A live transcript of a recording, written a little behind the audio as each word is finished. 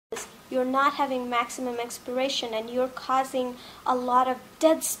you're not having maximum expiration and you're causing a lot of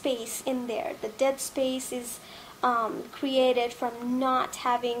dead space in there. The dead space is created from not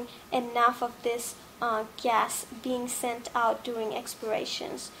having enough of this gas being sent out during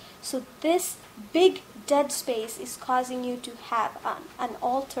expirations. So this big dead space is causing you to have an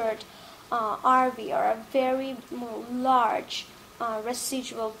altered RV, or a very large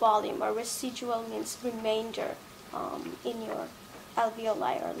residual volume, or residual means remainder in your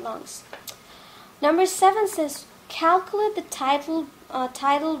alveoli or lungs. Number 7 says, calculate the tidal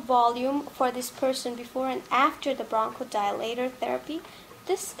volume for this person before and after the bronchodilator therapy.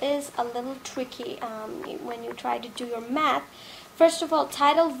 This is a little tricky when you try to do your math. First of all,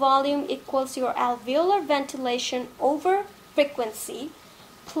 tidal volume equals your alveolar ventilation over frequency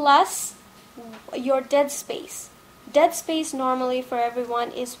plus your dead space. Dead space normally for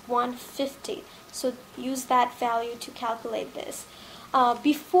everyone is 150. So use that value to calculate this.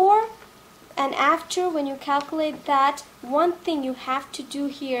 Before and after, when you calculate that, one thing you have to do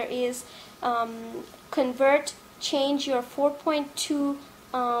here is change your 4.2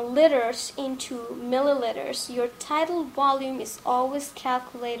 liters into milliliters. Your tidal volume is always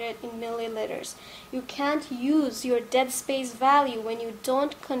calculated in milliliters. You can't use your dead space value when you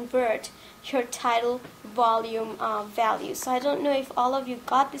don't convert your tidal volume value. So I don't know if all of you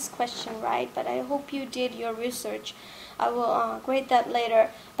got this question right, but I hope you did your research. I will grade that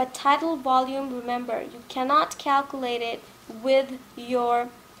later. But tidal volume, remember, you cannot calculate it with your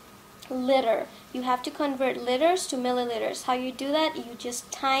liter. You have to convert liters to milliliters. How you do that? You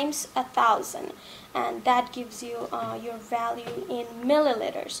just times 1,000, and that gives you your value in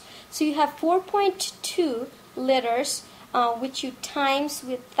milliliters. So you have 4.2 liters, which you times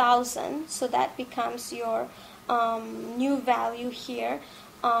with 1,000, so that becomes your new value here.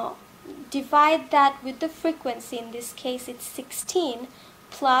 Divide that with the frequency. In this case it's 16,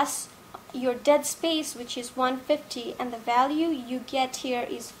 plus your dead space, which is 150, and the value you get here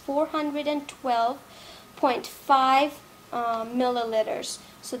is 412.5 milliliters.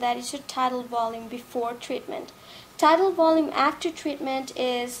 So that is your tidal volume before treatment. Tidal volume after treatment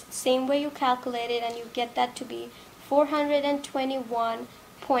is same way you calculate it, and you get that to be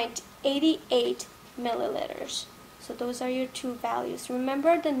 421.88 milliliters. So those are your two values.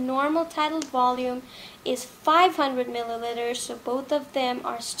 Remember, the normal tidal volume is 500 milliliters, so both of them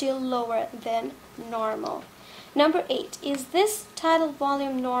are still lower than normal. Number 8, is this tidal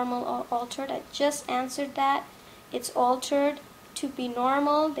volume normal or altered? I just answered that. It's altered. To be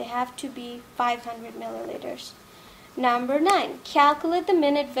normal, they have to be 500 milliliters. Number 9, calculate the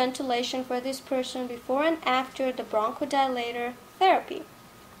minute ventilation for this person before and after the bronchodilator therapy.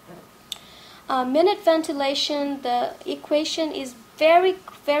 Minute ventilation, the equation is very,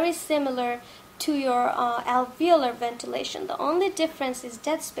 very similar to your alveolar ventilation. The only difference is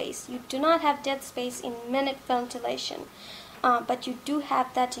dead space. You do not have dead space in minute ventilation, but you do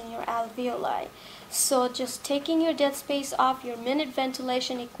have that in your alveoli. So just taking your dead space off, your minute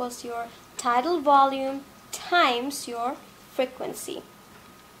ventilation equals your tidal volume times your frequency.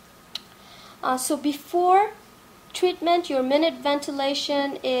 So before treatment, your minute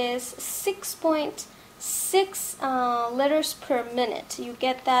ventilation is 6.6 liters per minute. You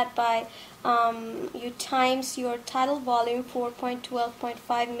get that by you times your tidal volume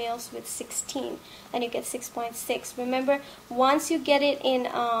 4.12.5 mils with 16, and you get 6.6. Remember, once you get it in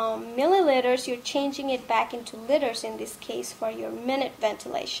milliliters, you're changing it back into liters in this case for your minute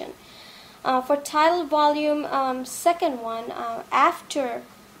ventilation. For tidal volume, second one, after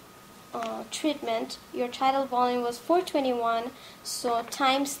treatment, your tidal volume was 421, so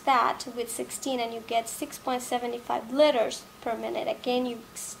times that with 16 and you get 6.75 liters per minute. Again, you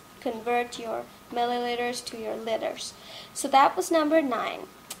convert your milliliters to your liters. So that was number 9.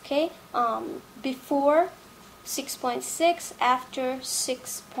 Okay, before 6.6, after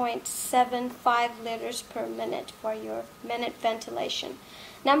 6.75 liters per minute for your minute ventilation.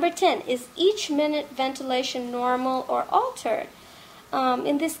 Number 10, is each minute ventilation normal or altered?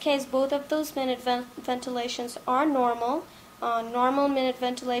 In this case, both of those minute ventilations are normal. Normal minute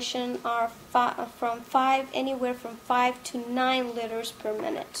ventilation are anywhere from 5 to 9 liters per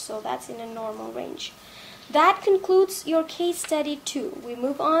minute. So that's in a normal range. That concludes your case study 2. We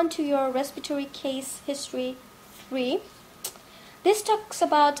move on to your respiratory case history 3. This talks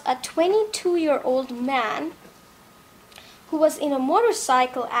about a 22-year-old man who was in a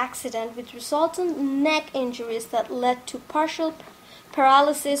motorcycle accident with resultant neck injuries that led to partial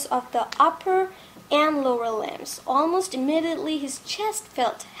paralysis of the upper and lower limbs. Almost immediately his chest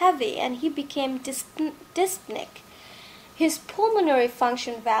felt heavy and he became dyspneic. His pulmonary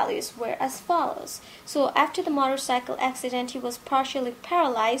function values were as follows. So after the motorcycle accident, he was partially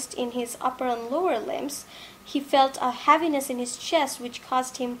paralyzed in his upper and lower limbs. He felt a heaviness in his chest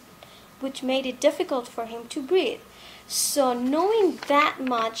which made it difficult for him to breathe. So knowing that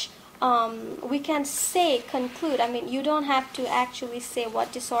much, we can conclude, I mean, you don't have to actually say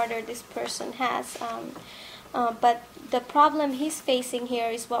what disorder this person has, but the problem he's facing here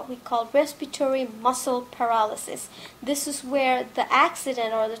is what we call respiratory muscle paralysis. This is where the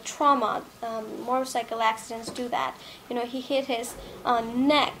accident or the trauma, motorcycle accidents do that. He hit his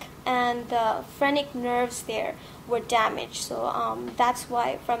neck, and the phrenic nerves there were damaged. So that's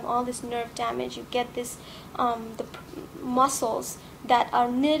why from all this nerve damage you get this the muscles that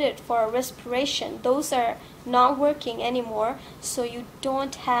are needed for respiration. Those are not working anymore. So you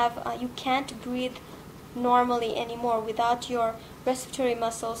don't have you can't breathe normally anymore without your respiratory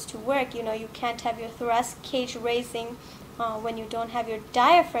muscles to work. You can't have your thoracic cage raising when you don't have your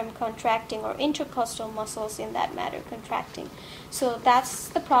diaphragm contracting or intercostal muscles in that matter contracting. So that's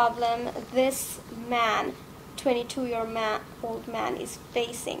the problem this man, 22-year-old man, is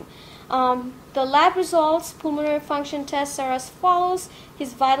facing. The lab results, pulmonary function tests are as follows.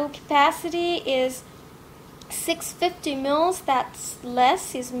 His vital capacity is 650 mils, that's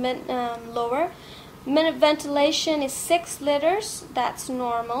less, his lower. Minute ventilation is 6 liters, that's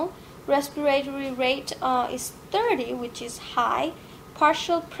normal. Respiratory rate is 30, which is high.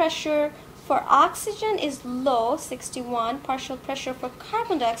 Partial pressure for oxygen is low, 61. Partial pressure for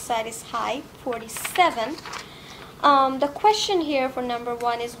carbon dioxide is high, 47. The question here for number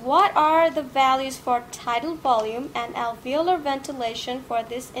 1 is, what are the values for tidal volume and alveolar ventilation for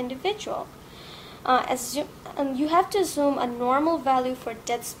this individual? You have to assume a normal value for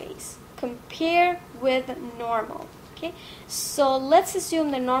dead space. Compare with normal. Okay, so let's assume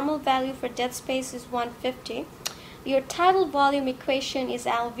the normal value for dead space is 150. Your tidal volume equation is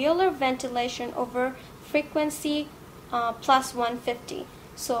alveolar ventilation over frequency plus 150.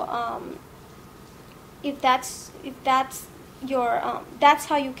 So if that's your that's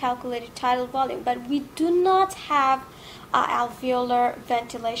how you calculate your tidal volume. But we do not have alveolar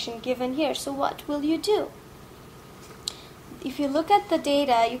ventilation given here. So what will you do? If you look at the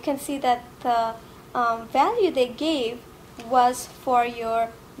data, you can see that the value they gave was for your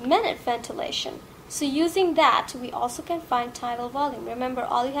minute ventilation. So using that, we also can find tidal volume. Remember,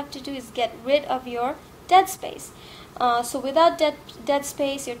 all you have to do is get rid of your dead space. So without dead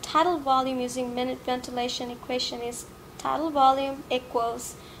space, your tidal volume using minute ventilation equation is tidal volume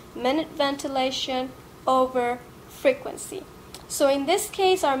equals minute ventilation over frequency. So in this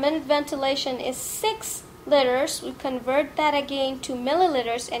case, our minute ventilation is 6 liters. We convert that again to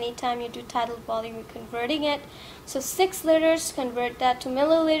milliliters. Anytime you do tidal volume, you're converting it. So 6 liters, convert that to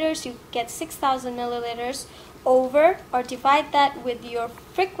milliliters, you get 6,000 milliliters over, or divide that with your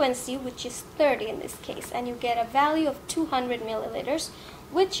frequency, which is 30 in this case, and you get a value of 200 milliliters,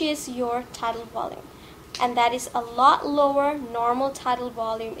 which is your tidal volume. And that is a lot lower. Normal tidal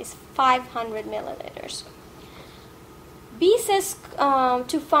volume is 500 milliliters. B says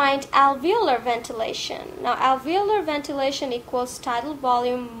to find alveolar ventilation. Now, alveolar ventilation equals tidal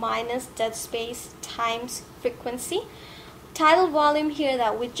volume minus dead space times frequency. Tidal volume here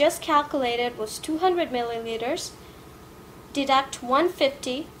that we just calculated was 200 milliliters. Deduct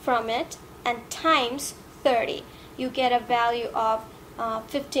 150 from it and times 30. You get a value of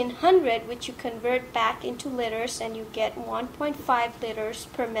 1500, which you convert back into liters, and you get 1.5 liters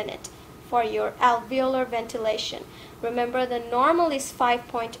per minute for your alveolar ventilation. Remember, the normal is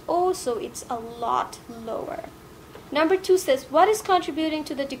 5.0, so it's a lot lower. Number 2 says, what is contributing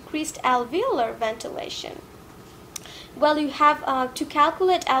to the decreased alveolar ventilation? Well, you have to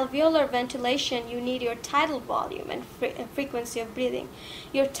calculate alveolar ventilation, you need your tidal volume and frequency of breathing.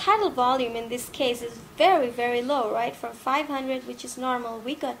 Your tidal volume in this case is very, very low, right? From 500, which is normal,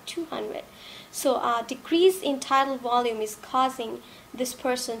 we got 200. So decrease in tidal volume is causing this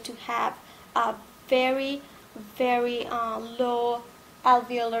person to have a very, very low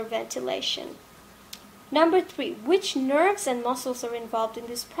alveolar ventilation. Number 3, which nerves and muscles are involved in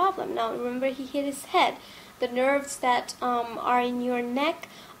this problem? Now, remember, he hit his head. The nerves that are in your neck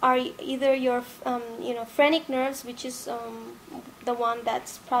are either your phrenic nerves, which is the one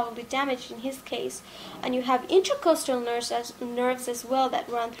that's probably damaged in his case, and you have intercostal nerves as well that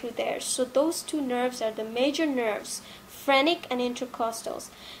run through there. So those two nerves are the major nerves, phrenic and intercostals.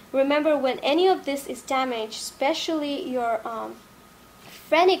 Remember, when any of this is damaged, especially your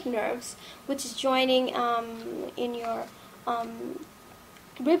phrenic nerves, which is joining in your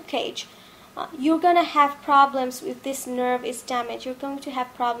rib cage, you're going to have problems if this nerve is damaged. You're going to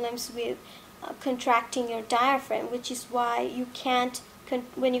have problems with contracting your diaphragm, which is why you can't,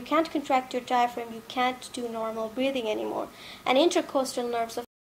 when you can't contract your diaphragm, you can't do normal breathing anymore. And intercostal nerves, of